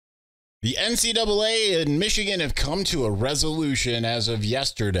The NCAA and Michigan have come to a resolution as of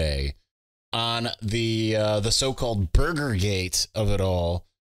yesterday on the so-called Burgergate of it all.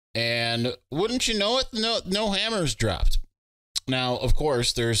 And wouldn't you know it, no hammers dropped. Now, of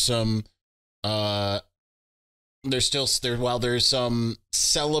course, there's some while there's some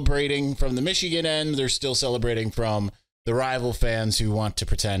celebrating from the Michigan end, there's still celebrating from the rival fans who want to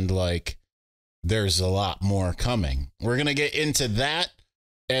pretend like there's a lot more coming. We're going to get into that,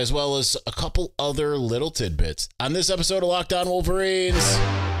 as well as a couple other little tidbits on this episode of Locked On Wolverines.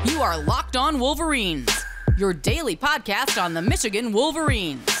 You are Locked On Wolverines, your daily podcast on the Michigan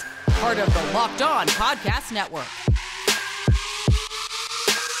Wolverines, part of the Locked On Podcast Network.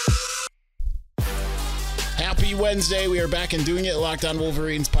 Happy Wednesday. We are back and doing it. Locked On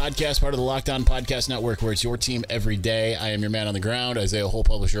Wolverines podcast, part of the Locked On Podcast Network, where it's your team every day. I am your man on the ground, Isaiah Hull,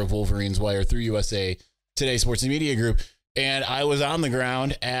 publisher of Wolverines Wire through USA Today Sports and Media Group. And I was on the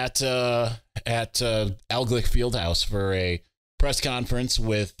ground at Al Glick Fieldhouse for a press conference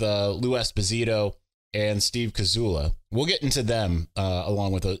with Lou Esposito and Steve Casula. We'll get into them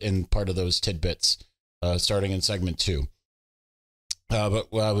along with in part of those tidbits starting in segment 2. But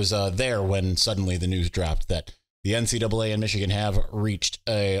I was there when suddenly the news dropped that the NCAA and Michigan have reached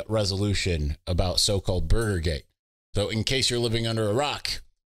a resolution about so-called Burgergate. So in case you're living under a rock,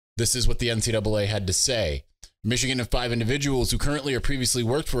 this is what the NCAA had to say. Michigan and 5 individuals who currently or previously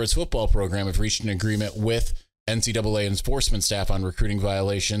worked for its football program have reached an agreement with NCAA enforcement staff on recruiting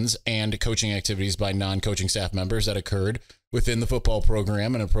violations and coaching activities by non-coaching staff members that occurred within the football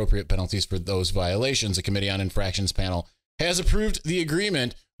program and appropriate penalties for those violations. A committee on infractions panel has approved the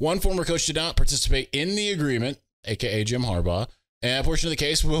agreement. One former coach did not participate in the agreement, aka Jim Harbaugh, and a portion of the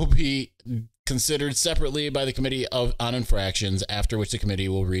case will be considered separately by the Committee on Infractions, after which the committee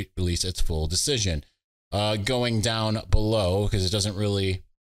will release its full decision. Going down below, because it doesn't really...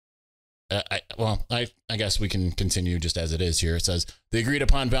 I guess we can continue just as it is here. It says, the agreed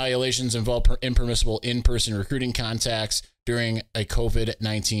upon violations involve impermissible in-person recruiting contacts during a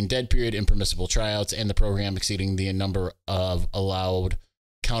COVID-19 dead period, impermissible tryouts, and the program exceeding the number of allowed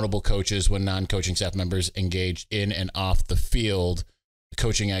countable coaches when non-coaching staff members engaged in and off the field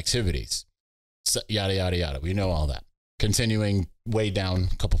coaching activities. So, yada, yada, yada. We know all that. Continuing way down,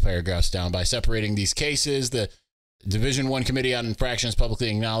 a couple paragraphs down, by separating these cases, the Division I Committee on Infractions publicly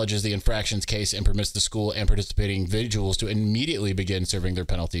acknowledges the infractions case and permits the school and participating individuals to immediately begin serving their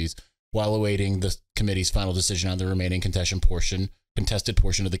penalties while awaiting the committee's final decision on the remaining contested portion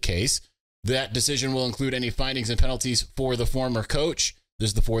of the case. That decision will include any findings and penalties for the former coach. This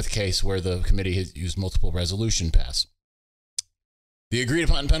is the 4th case where the committee has used multiple resolution pass. The agreed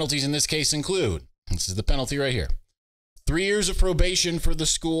upon penalties in this case include, this is the penalty right here, 3 years of probation for the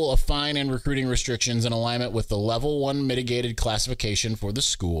school, a fine and recruiting restrictions in alignment with the Level 1 mitigated classification for the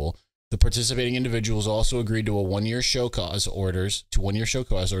school. The participating individuals also agreed to 1-year show cause orders,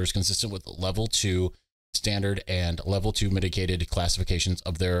 consistent with Level 2 standard and Level 2 mitigated classifications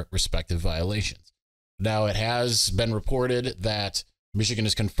of their respective violations. Now, it has been reported that Michigan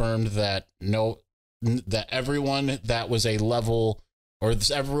has confirmed that that everyone that was a level, or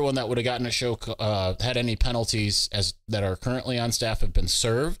everyone that would have gotten a show had any penalties as that are currently on staff have been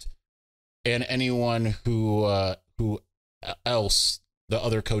served, and anyone who else, the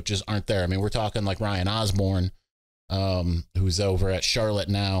other coaches aren't there. I mean, we're talking like Ryan Osborne, who's over at Charlotte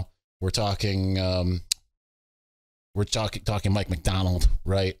now. We're talking Mike McDonald,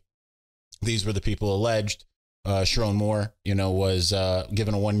 right? These were the people alleged. Sharon Moore, was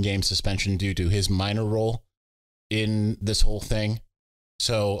given a 1-game suspension due to his minor role in this whole thing.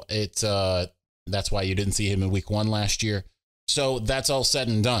 So that's why you didn't see him in week 1 last year. So that's all said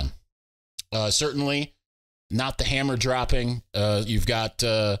and done. Certainly not the hammer dropping. You've got,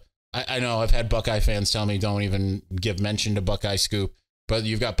 I know I've had Buckeye fans tell me don't even give mention to Buckeye Scoop, but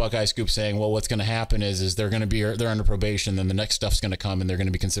you've got Buckeye Scoop saying, well, what's going to happen is they're under probation, then the next stuff's going to come and they're going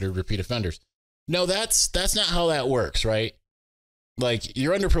to be considered repeat offenders. No, that's not how that works, right? Like,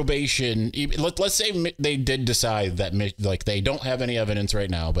 you're under probation. Let's say they did decide that, like, they don't have any evidence right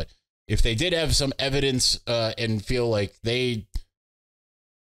now, but if they did have some evidence and feel like they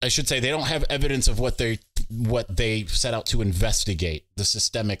don't have evidence of what they set out to investigate, the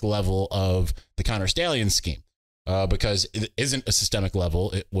systemic level of the Connor Stallions scheme, because it isn't a systemic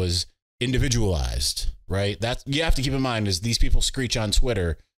level. It was individualized, right? That you have to keep in mind is these people screech on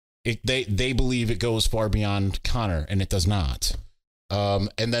Twitter. They believe it goes far beyond Connor, and it does not.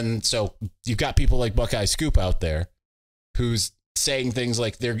 And then so you've got people like Buckeye Scoop out there who's saying things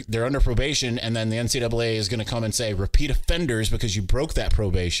like they're under probation, and then the NCAA is going to come and say repeat offenders because you broke that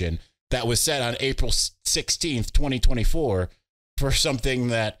probation that was set on April 16th, 2024 for something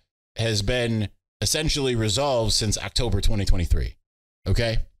that has been essentially resolved since October 2023.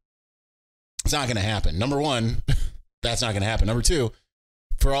 Okay? It's not going to happen. Number one, that's not going to happen. Number two,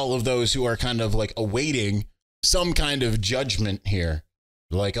 for all of those who are kind of like awaiting some kind of judgment here,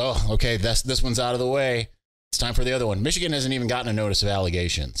 like, oh, okay, this one's out of the way. It's time for the other one. Michigan hasn't even gotten a notice of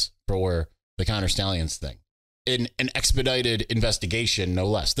allegations for the Connor Stalions thing. In an expedited investigation, no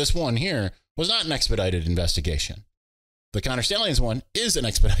less. This one here was not an expedited investigation. The Connor Stalions one is an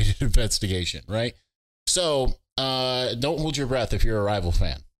expedited investigation, right? So don't hold your breath if you're a rival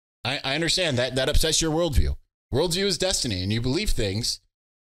fan. I understand that upsets your worldview. Worldview is destiny, and you believe things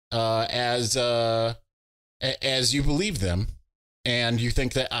as you believe them, and you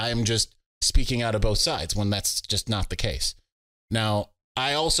think that I'm just speaking out of both sides when that's just not the case. Now,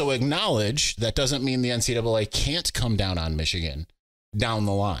 I also acknowledge that doesn't mean the NCAA can't come down on Michigan down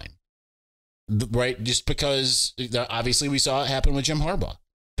the line, right? Just because obviously we saw it happen with Jim Harbaugh.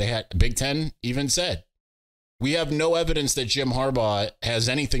 They had Big Ten even said, we have no evidence that Jim Harbaugh has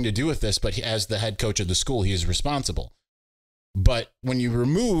anything to do with this, but as the head coach of the school, he is responsible. But when you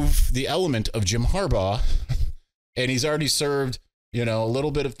remove the element of Jim Harbaugh, and he's already served, a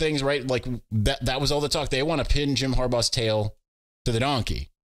little bit of things, right? Like that was all the talk. They want to pin Jim Harbaugh's tail to the donkey.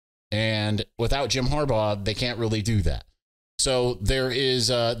 And without Jim Harbaugh, they can't really do that. So there is,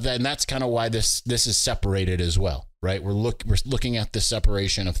 and that's kind of why this is separated as well, right? We're looking at the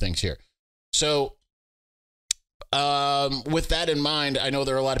separation of things here. So with that in mind, I know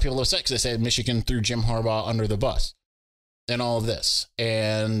there are a lot of people upset because they say Michigan threw Jim Harbaugh under the bus and all of this.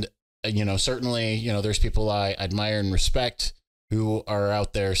 And, certainly, there's people I admire and respect who are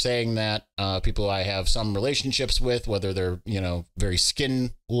out there saying that, people I have some relationships with, whether they're, very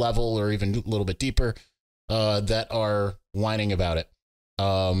skin level or even a little bit deeper, that are whining about it.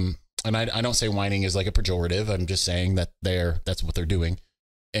 And I don't say whining is like a pejorative. I'm just saying that that's what they're doing.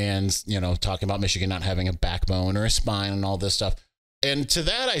 And, talking about Michigan not having a backbone or a spine and all this stuff. And to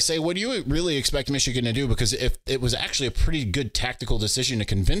that, I say, what do you really expect Michigan to do? Because if it was actually a pretty good tactical decision to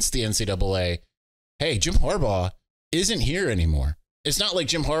convince the NCAA, hey, Jim Harbaugh isn't here anymore. It's not like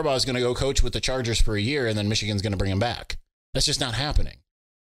Jim Harbaugh is going to go coach with the Chargers for a year and then Michigan's going to bring him back. That's just not happening.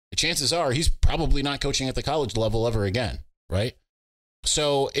 The chances are he's probably not coaching at the college level ever again, right?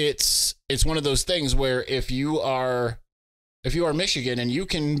 So it's one of those things where if you are Michigan and you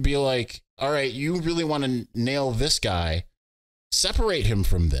can be like, all right, you really want to nail this guy, separate him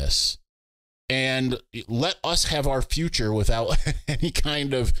from this and let us have our future without any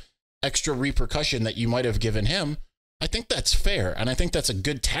kind of extra repercussion that you might have given him. I think that's fair. And I think that's a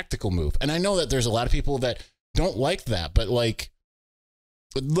good tactical move. And I know that there's a lot of people that don't like that, but liken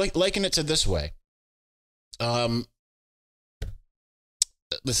it to this way. I'm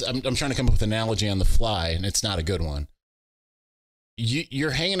trying to come up with an analogy on the fly and it's not a good one.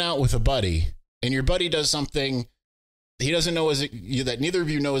 You're hanging out with a buddy and your buddy does something he doesn't know that neither of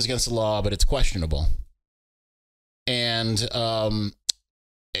you know is against the law, but it's questionable. And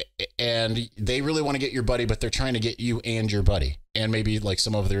they really want to get your buddy, but they're trying to get you and your buddy and maybe like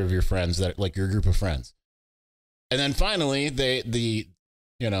some other of your friends that like your group of friends. And then finally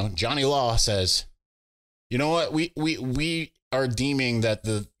Johnny Law says, you know what? We are deeming that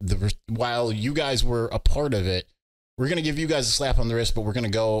the while you guys were a part of it, we're going to give you guys a slap on the wrist, but we're going to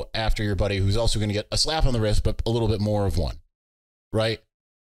go after your buddy who's also going to get a slap on the wrist, but a little bit more of one, right?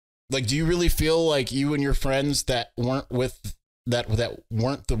 Like, do you really feel like you and your friends that weren't with that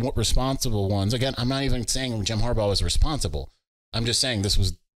weren't the responsible ones? Again, I'm not even saying Jim Harbaugh was responsible. I'm just saying this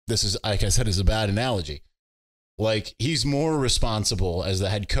is, like I said, is a bad analogy. Like, he's more responsible as the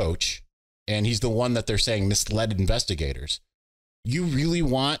head coach, and he's the one that they're saying misled investigators. You really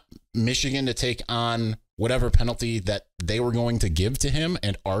want Michigan to take on whatever penalty that they were going to give to him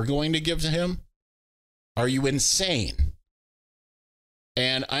and are going to give to him? Are you insane?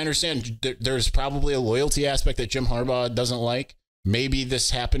 And I understand there's probably a loyalty aspect that Jim Harbaugh doesn't like. Maybe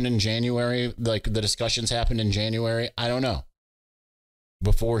this happened in January, like the discussions happened in January. I don't know.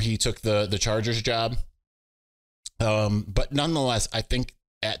 Before he took the Chargers job. But nonetheless, I think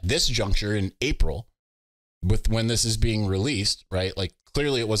at this juncture in April, with when this is being released, right? Like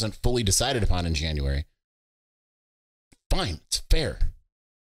clearly it wasn't fully decided upon in January. Fine, it's fair.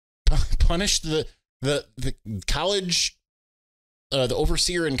 Punish the college, the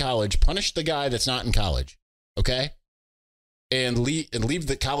overseer in college. Punish the guy that's not in college, okay? And leave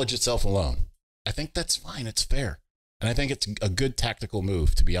the college itself alone. I think that's fine. It's fair, and I think it's a good tactical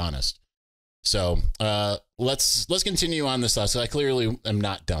move, to be honest. So let's continue on this. So I clearly am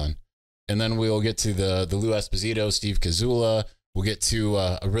not done, and then we'll get to the Lou Esposito, Steve Casula. We'll get to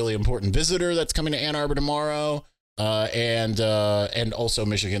a really important visitor that's coming to Ann Arbor tomorrow. and also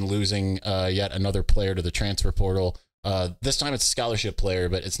Michigan losing yet another player to the transfer portal. This time it's a scholarship player,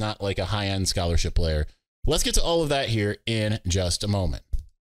 but it's not like a high-end scholarship player. Let's get to all of that here in just a moment.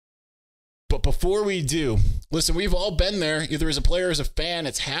 But before we do, listen, we've all been there. Either as a player or as a fan,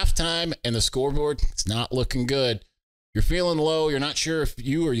 it's halftime and the scoreboard, it's not looking good. You're feeling low. You're not sure if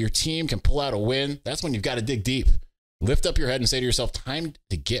you or your team can pull out a win. That's when you've got to dig deep. Lift up your head and say to yourself, time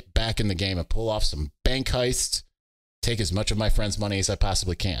to get back in the game and pull off some bank heists. Take as much of my friends' money as I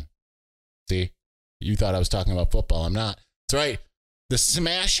possibly can. See, you thought I was talking about football. I'm not. That's right. The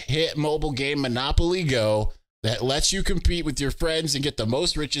smash hit mobile game Monopoly Go that lets you compete with your friends and get the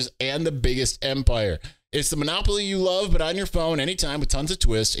most riches and the biggest empire. It's the Monopoly you love, but on your phone anytime with tons of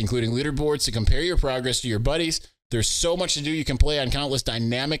twists, including leaderboards to compare your progress to your buddies. There's so much to do. You can play on countless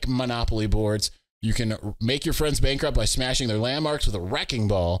dynamic Monopoly boards. You can make your friends bankrupt by smashing their landmarks with a wrecking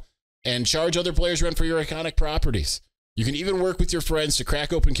ball and charge other players rent for your iconic properties. You can even work with your friends to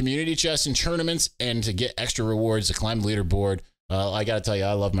crack open community chests and tournaments and to get extra rewards to climb the leaderboard. I got to tell you,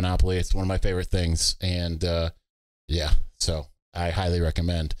 I love Monopoly. It's one of my favorite things. And yeah, so I highly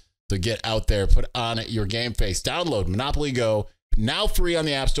recommend. So get out there, put on your game face, download Monopoly Go, now free on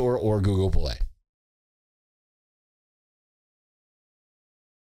the App Store or Google Play.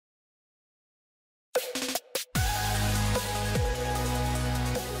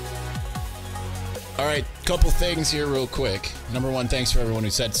 All right, couple things here real quick. Number one, thanks for everyone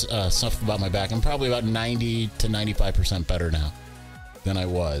who said stuff about my back. I'm probably about 90 to 95% better now than I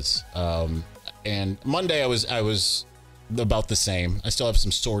was. And Monday I was about the same. I still have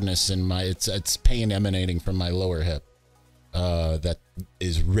some soreness in my, it's pain emanating from my lower hip that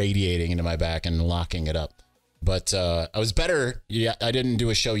is radiating into my back and locking it up. But I was better. Yeah, I didn't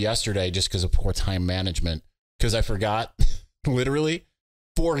do a show yesterday just because of poor time management, because I forgot, literally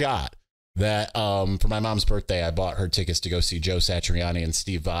forgot that for my mom's birthday, I bought her tickets to go see Joe Satriani and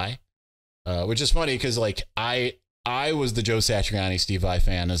Steve Vai, which is funny because like I was the Joe Satriani, Steve Vai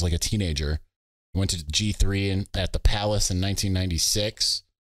fan as like a teenager. Went to G3 at the Palace in 1996,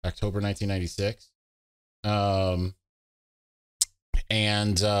 October 1996. And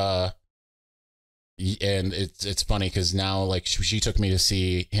it's funny because now like she took me to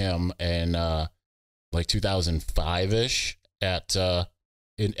see him in like 2005-ish at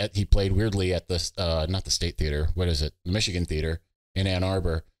he played weirdly at the not the State Theater, what is it, the Michigan Theater in Ann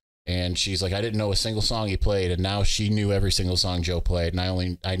Arbor, and she's like, I didn't know a single song he played, and now she knew every single song Joe played,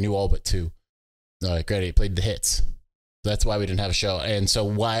 and I knew all but two. Great, he played the hits. That's why we didn't have a show. And so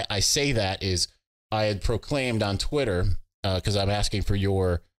why I say that is I had proclaimed on Twitter, because I'm asking for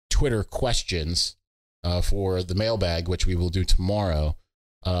your Twitter questions for the mailbag, which we will do tomorrow.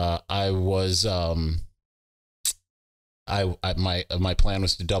 My plan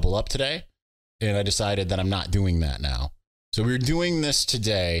was to double up today, and I decided that I'm not doing that now. So we're doing this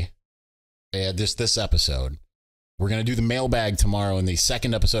today, this episode. We're going to do the mailbag tomorrow, and the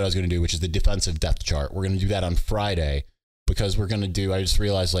second episode I was going to do, which is the defensive depth chart, we're going to do that on Friday, because we're going to do, I just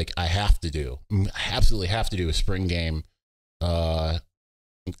realized like I absolutely have to do a spring game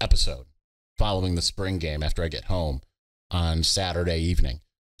episode following the spring game after I get home on Saturday evening.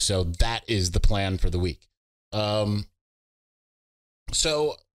 So that is the plan for the week.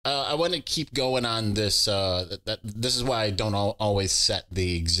 So I want to keep going on this. This is why I don't always set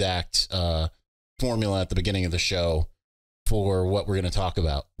the exact formula at the beginning of the show for what we're going to talk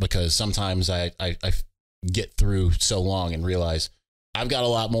about, because sometimes I get through so long and realize I've got a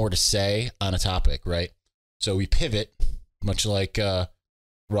lot more to say on a topic, right? So we pivot, much like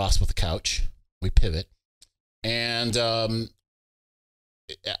Ross with the couch. We pivot, and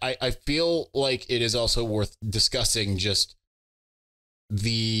I feel like it is also worth discussing just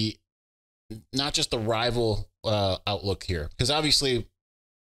not just the rival outlook here, because obviously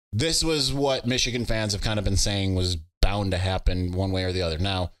this was what Michigan fans have kind of been saying was bound to happen one way or the other.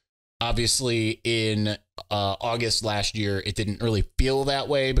 Now, obviously in August last year, it didn't really feel that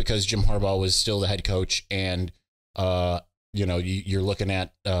way because Jim Harbaugh was still the head coach, and you're looking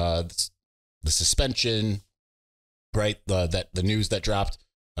at the suspension, right? The news that dropped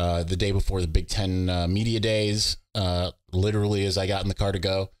the day before the Big Ten media days, literally as I got in the car to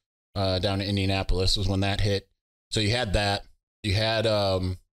go down to Indianapolis was when that hit. So you had that. You had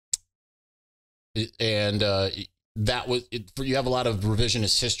that was it, you have a lot of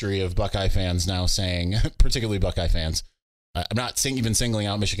revisionist history of Buckeye fans now saying, particularly Buckeye fans. I'm not even singling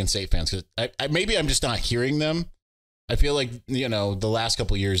out Michigan State fans because maybe I'm just not hearing them. I feel like the last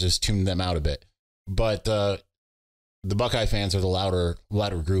couple of years has tuned them out a bit, but the Buckeye fans are the louder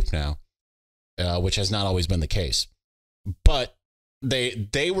group now, which has not always been the case. But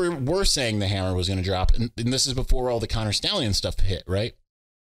they were saying the hammer was going to drop, and this is before all the Connor Stallion stuff hit, right?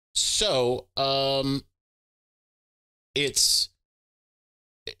 So, it's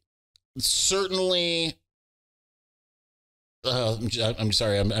certainly. I'm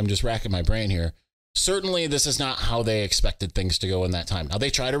sorry. I'm just racking my brain here. Certainly, this is not how they expected things to go in that time. Now, they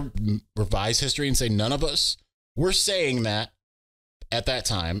try to revise history and say none of us were saying that at that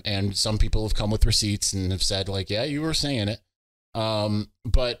time, and some people have come with receipts and have said, like, yeah, you were saying it.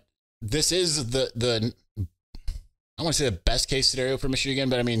 But this is the I want to say the best case scenario for Michigan,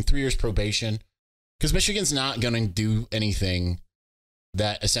 but I mean 3 years probation, because Michigan's not going to do anything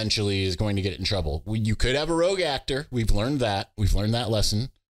that essentially is going to get it in trouble. You could have a rogue actor. We've learned that. We've learned that lesson.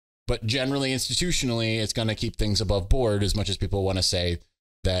 But generally, institutionally, it's going to keep things above board, as much as people want to say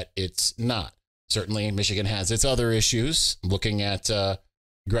that it's not. Certainly, Michigan has its other issues, looking at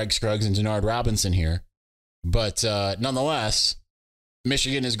Greg Scruggs and Denard Robinson here. But nonetheless,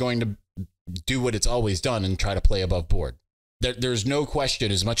 Michigan is going to do what it's always done and try to play above board. There's no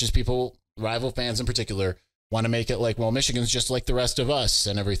question, as much as people, rival fans in particular, want to make it like, well, Michigan's just like the rest of us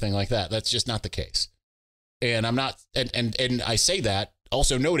and everything like that. That's just not the case. And I'm not, and I say that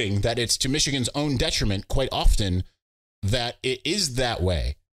also noting that it's to Michigan's own detriment quite often that it is that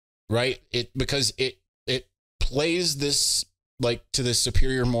way, right? Because it plays this like to this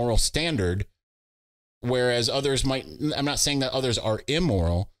superior moral standard, whereas others might. I'm not saying that others are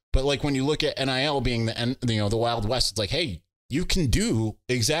immoral, but like when you look at NIL being the Wild West, it's like, hey, you can do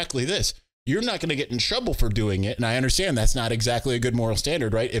exactly this. You're not going to get in trouble for doing it. And I understand that's not exactly a good moral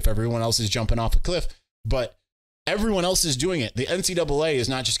standard, right? If everyone else is jumping off a cliff, but everyone else is doing it. The NCAA is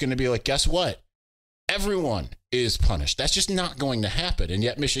not just going to be like, guess what? Everyone is punished. That's just not going to happen. And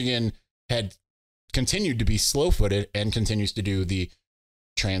yet Michigan had continued to be slow-footed and continues to do the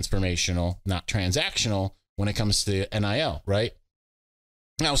transformational, not transactional, when it comes to NIL, right?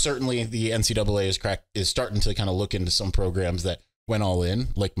 Now, certainly the NCAA is starting to kind of look into some programs that went all in,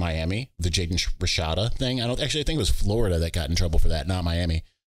 like Miami, the Jaden Rashada thing. I think it was Florida that got in trouble for that, not Miami.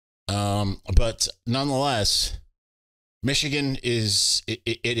 But nonetheless, Michigan is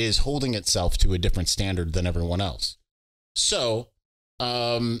holding itself to a different standard than everyone else. So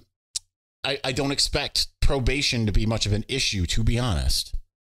I don't expect probation to be much of an issue, to be honest,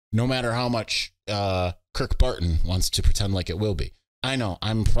 no matter how much Kirk Barton wants to pretend like it will be. I know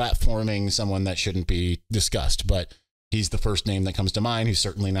I'm platforming someone that shouldn't be discussed, but he's the first name that comes to mind. He's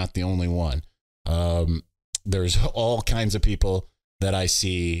certainly not the only one. There's all kinds of people that I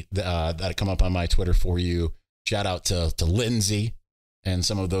see that come up on my Twitter for you. Shout out to Lindsay and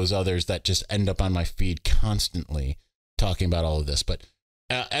some of those others that just end up on my feed constantly talking about all of this. But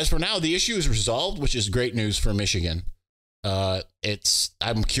as for now, the issue is resolved, which is great news for Michigan.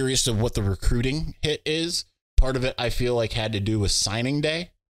 I'm curious of what the recruiting hit is. Part of it, I feel like, had to do with signing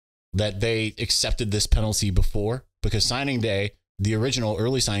day, that they accepted this penalty before, because signing day, the original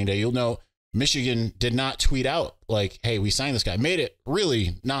early signing day, you'll know Michigan did not tweet out like, hey, we signed this guy. Made it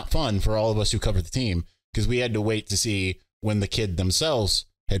really not fun for all of us who covered the team, because we had to wait to see when the kid themselves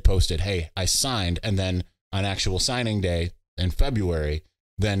had posted, hey, I signed. And then on actual signing day in February,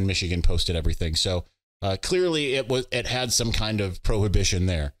 then Michigan posted everything. So clearly it had some kind of prohibition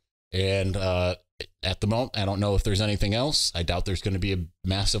there. And at the moment, I don't know if there's anything else. I doubt there's going to be a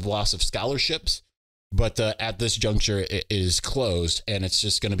massive loss of scholarships. But at this juncture, it is closed, and it's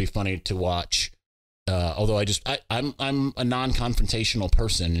just going to be funny to watch. Although I'm a non-confrontational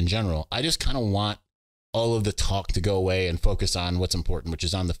person in general. I just kind of want all of the talk to go away and focus on what's important, which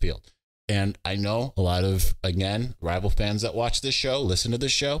is on the field. And I know a lot of, again, rival fans that watch this show, listen to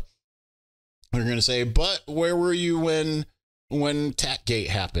this show, are going to say, but where were you when Tatgate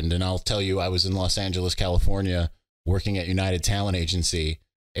happened? And I'll tell you, I was in Los Angeles, California, working at United Talent Agency,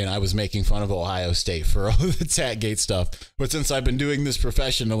 and I was making fun of Ohio State for all of the Tatgate stuff. But since I've been doing this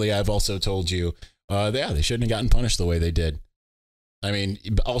professionally, I've also told you, they shouldn't have gotten punished the way they did. I mean,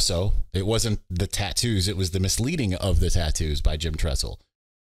 also, it wasn't the tattoos. It was the misleading of the tattoos by Jim Tressel,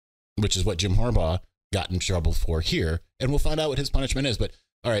 which is what Jim Harbaugh got in trouble for here. And we'll find out what his punishment is. But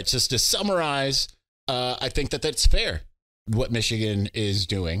all right, just to summarize, I think that that's fair, what Michigan is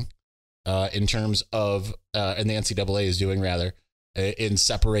doing in terms of, and the NCAA is doing, rather, in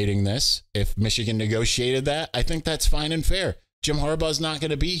separating this. If Michigan negotiated that, I think that's fine and fair. Jim Harbaugh's not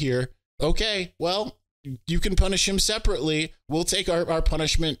going to be here. Okay, well, you can punish him separately. We'll take our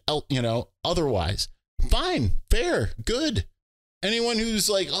punishment, otherwise. Fine, fair, good. Anyone who's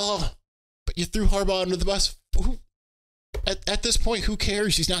like, oh, but you threw Harbaugh under the bus, at this point, who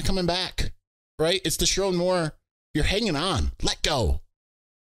cares? He's not coming back, right? It's the Sherrone Moore. You're hanging on. Let go.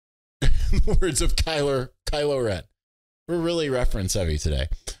 In the words of Kylo Ren. We're really reference heavy today.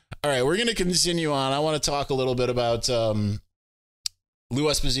 All right, we're going to continue on. I want to talk a little bit about Lou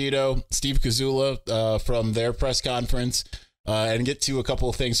Esposito, Steve Casula from their press conference, and get to a couple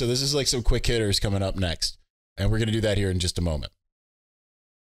of things. So this is like some quick hitters coming up next, and we're going to do that here in just a moment.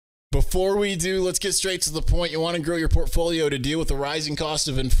 Before we do, let's get straight to the point. You want to grow your portfolio to deal with the rising cost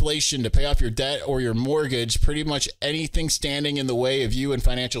of inflation, to pay off your debt or your mortgage, pretty much anything standing in the way of you and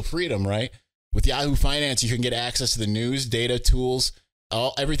financial freedom, right? With Yahoo Finance, you can get access to the news, data, tools,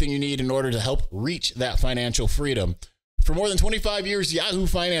 everything you need in order to help reach that financial freedom. For more than 25 years, Yahoo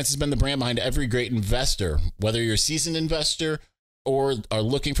Finance has been the brand behind every great investor. Whether you're a seasoned investor or are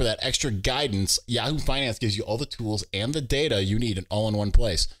looking for that extra guidance, Yahoo Finance gives you all the tools and the data you need all in one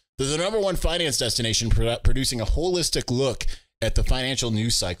place. They're the number one finance destination, producing a holistic look at the financial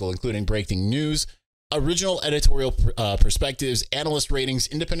news cycle, including breaking news, original editorial perspectives, analyst ratings,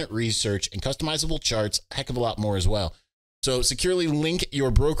 independent research, and customizable charts, a heck of a lot more as well. So securely link your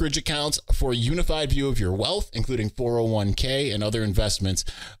brokerage accounts for a unified view of your wealth, including 401k and other investments.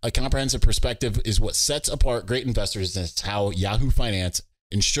 A comprehensive perspective is what sets apart great investors, and it's how Yahoo Finance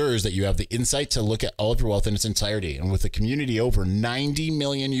ensures that you have the insight to look at all of your wealth in its entirety. And with a community over 90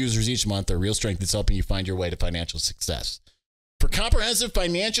 million users each month, their real strength is helping you find your way to financial success. For comprehensive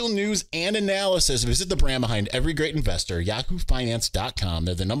financial news and analysis, visit the brand behind every great investor, yahoofinance.com.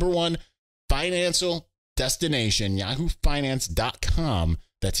 They're the number one financial destination, yahoofinance.com.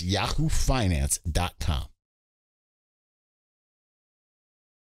 That's yahoofinance.com.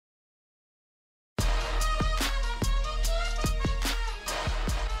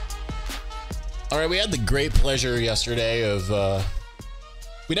 All right, we had the great pleasure yesterday of,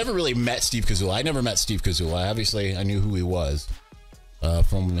 we never really met Steve Casula. I never met Steve Casula. Obviously, I knew who he was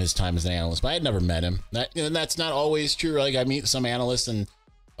from his time as an analyst, but I had never met him. That's not always true. Like, I meet some analysts and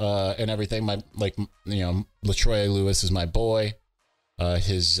everything. LaTroy Lewis is my boy.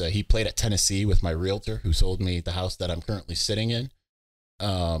 He played at Tennessee with my realtor who sold me the house that I'm currently sitting in.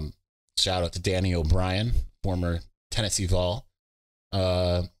 Shout out to Danny O'Brien, former Tennessee Vol.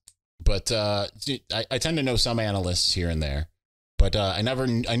 But I tend to know some analysts here and there, but I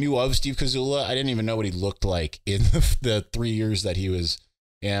knew of Steve Casula. I didn't even know what he looked like in the 3 years that he was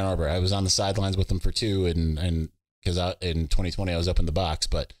in Ann Arbor. I was on the sidelines with him for 2, and because in 2020 I was up in the box,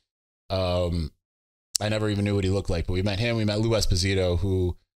 but I never even knew what he looked like. But we met him. We met Lou Esposito,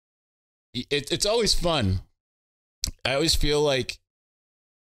 who it's always fun. I always feel like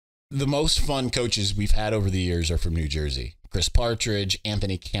the most fun coaches we've had over the years are from New Jersey. Chris Partridge,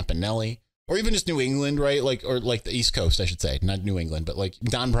 Anthony Campanelli, or even just New England, right? Or the East Coast, I should say. Not New England, but like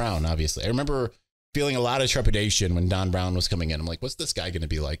Don Brown, obviously. I remember feeling a lot of trepidation when Don Brown was coming in. I'm like, what's this guy going to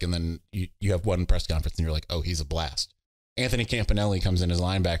be like? And then you have one press conference and you're like, oh, he's a blast. Anthony Campanelli comes in as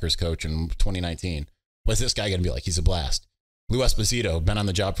linebackers coach in 2019. What's this guy going to be like? He's a blast. Lou Esposito, been on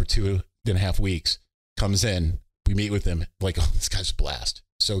the job for 2.5 weeks, comes in. We meet with him. Like, oh, this guy's a blast.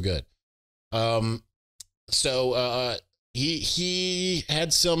 So good. He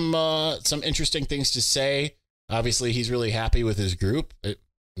had some interesting things to say. Obviously, he's really happy with his group.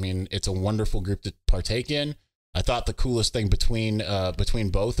 It's a wonderful group to partake in. I thought the coolest thing between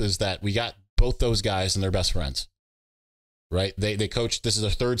both is that we got both those guys and they're best friends. Right? They coached. This is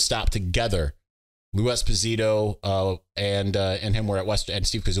their third stop together. Lou Esposito and him were at Western, and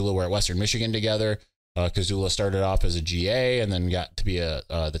Steve Casula were at Western Michigan together. Casula started off as a GA and then got to be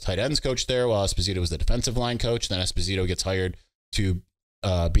the tight ends coach there, while Esposito was the defensive line coach. Then Esposito gets hired to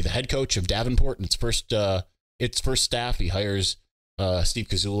be the head coach of Davenport and its first staff. He hires Steve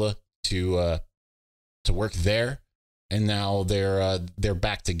Casula to work there, and now they're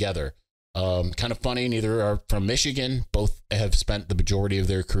back together. Kind of funny. Neither are from Michigan. Both have spent the majority of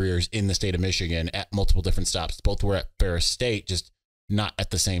their careers in the state of Michigan at multiple different stops. Both were at Ferris State, just not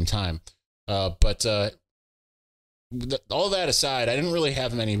at the same time. But all that aside, I didn't really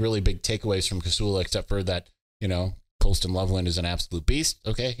have any really big takeaways from Casula, except for that, Colston Loveland is an absolute beast.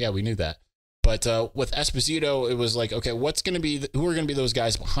 Okay, yeah, we knew that. But with Esposito, it was like, okay, who are going to be those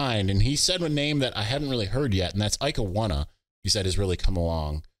guys behind? And he said a name that I hadn't really heard yet, and that's Ike Iwunnah, he said, has really come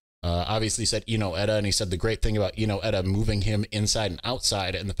along. Obviously, he said Eno Etta, and he said the great thing about Eno Etta moving him inside and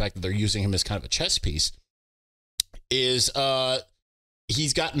outside, and the fact that they're using him as kind of a chess piece, is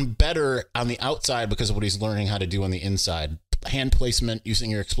he's gotten better on the outside because of what he's learning how to do on the inside. Hand placement,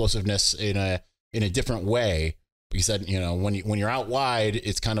 using your explosiveness in a different way. He said, when you're out wide,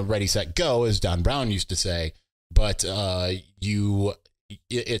 it's kind of ready, set, go, as Don Brown used to say. But you're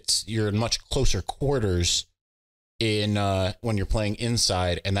in much closer quarters when you're playing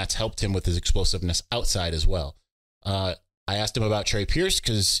inside, and that's helped him with his explosiveness outside as well. I asked him about Trey Pierce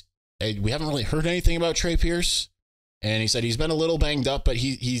because we haven't really heard anything about Trey Pierce. And he said he's been a little banged up, but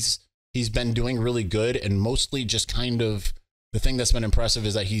he's been doing really good. And mostly just kind of the thing that's been impressive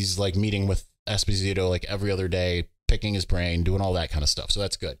is that he's like meeting with Esposito like every other day, picking his brain, doing all that kind of stuff. So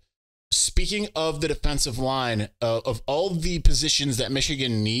that's good. Speaking of the defensive line, of all the positions that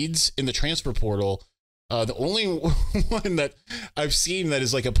Michigan needs in the transfer portal, the only one that I've seen that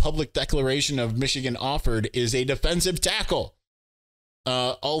is like a public declaration of Michigan offered is a defensive tackle.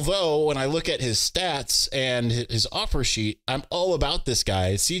 Although when I look at his stats and his offer sheet, I'm all about this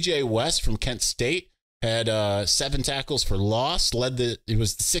guy. CJ West from Kent State had 7 tackles for loss, it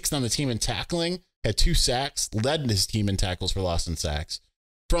was the 6th on the team in tackling, had 2 sacks, led his team in tackles for loss and sacks.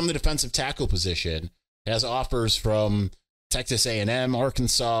 From the defensive tackle position, has offers from Texas A&M,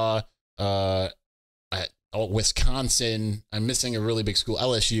 Arkansas, Wisconsin. I'm missing a really big school.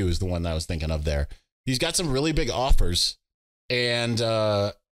 LSU is the one that I was thinking of there. He's got some really big offers, and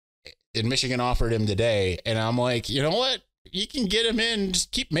Michigan offered him today. And I'm like, you know what? You can get him in.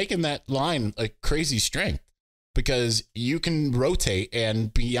 Just keep making that line a crazy strength, because you can rotate,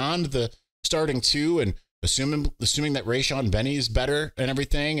 and beyond the starting 2 and assuming that Rayshawn Benny is better and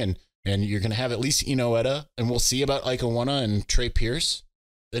everything, and you're going to have at least Inoetta, and we'll see about Ikawana and Trey Pierce,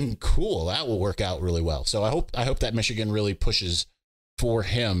 then cool, that will work out really well. So I hope that Michigan really pushes for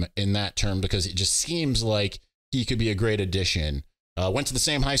him in that term, because it just seems like he could be a great addition. Went to the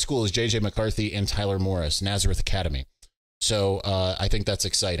same high school as J.J. McCarthy and Tyler Morris, Nazareth Academy. So I think that's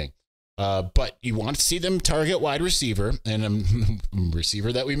exciting. But you want to see them target wide receiver, and a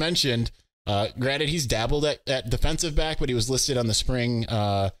receiver that we mentioned. Granted, he's dabbled at defensive back, but he was listed on the spring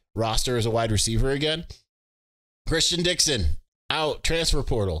roster as a wide receiver again. Christian Dixon out, transfer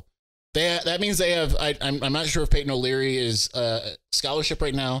portal. That means they have. I'm not sure if Peyton O'Leary is scholarship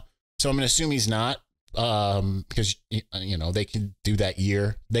right now, so I'm going to assume he's not, because they can do that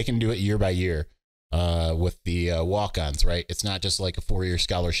year. They can do it year by year with the walk-ons, right? It's not just like a 4-year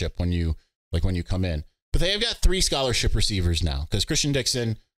scholarship when you come in. But they have got 3 scholarship receivers now, because Christian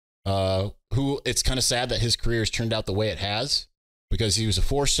Dixon, who it's kind of sad that his career has turned out the way it has, because he was a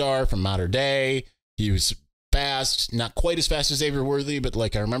 4-star from Mater Dei. He was fast, not quite as fast as Xavier Worthy, but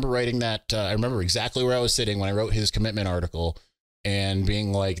like I remember writing that. I remember exactly where I was sitting when I wrote his commitment article and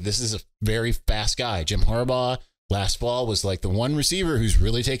being like, this is a very fast guy. Jim Harbaugh last fall was like, the one receiver who's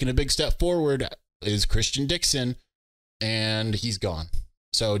really taken a big step forward is Christian Dixon, and he's gone.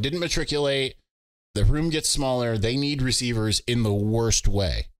 So didn't matriculate. The room gets smaller. They need receivers in the worst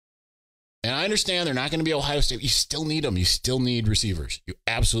way. And I understand they're not going to be Ohio State. You still need them. You still need receivers. You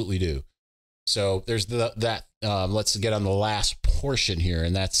absolutely do. So there's that. Let's get on the last portion here,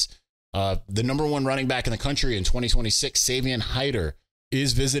 and that's the number 1 running back in the country in 2026, Savion Hyder,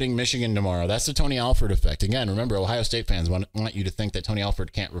 is visiting Michigan tomorrow. That's the Tony Alford effect. Again, remember, Ohio State fans want you to think that Tony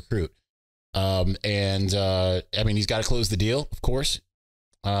Alford can't recruit. I mean, he's got to close the deal, of course,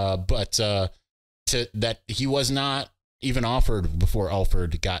 but that he was not even offered before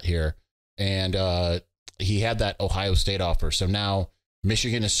Alford got here. And he had that Ohio State offer. So now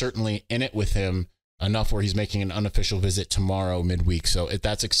Michigan is certainly in it with him enough where he's making an unofficial visit tomorrow midweek. So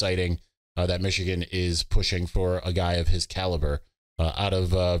that's exciting that Michigan is pushing for a guy of his caliber out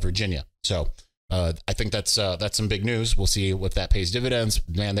of Virginia. So I think that's some big news. We'll see what that pays dividends.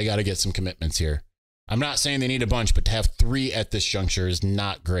 Man, they got to get some commitments here. I'm not saying they need a bunch, but to have 3 at this juncture is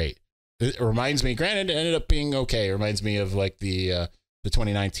not great. It reminds me, granted, it ended up being okay. It reminds me of like the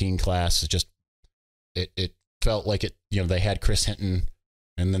 2019 class. It felt like it, they had Chris Hinton,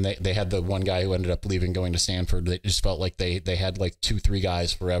 and then they had the one guy who ended up leaving, going to Stanford. It just felt like they had like 2-3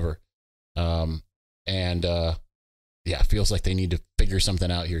 guys forever. It feels like they need to figure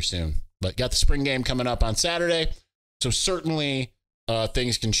something out here soon. But got the spring game coming up on Saturday, so certainly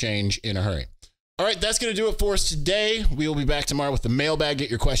things can change in a hurry. All right, that's going to do it for us today. We will be back tomorrow with the mailbag. Get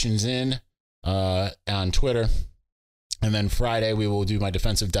your questions in on Twitter. And then Friday, we will do my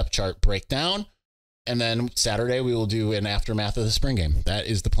defensive depth chart breakdown. And then Saturday, we will do an aftermath of the spring game. That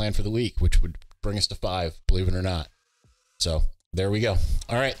is the plan for the week, which would bring us to 5, believe it or not. So there we go.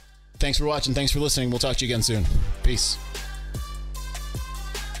 All right. Thanks for watching. Thanks for listening. We'll talk to you again soon. Peace.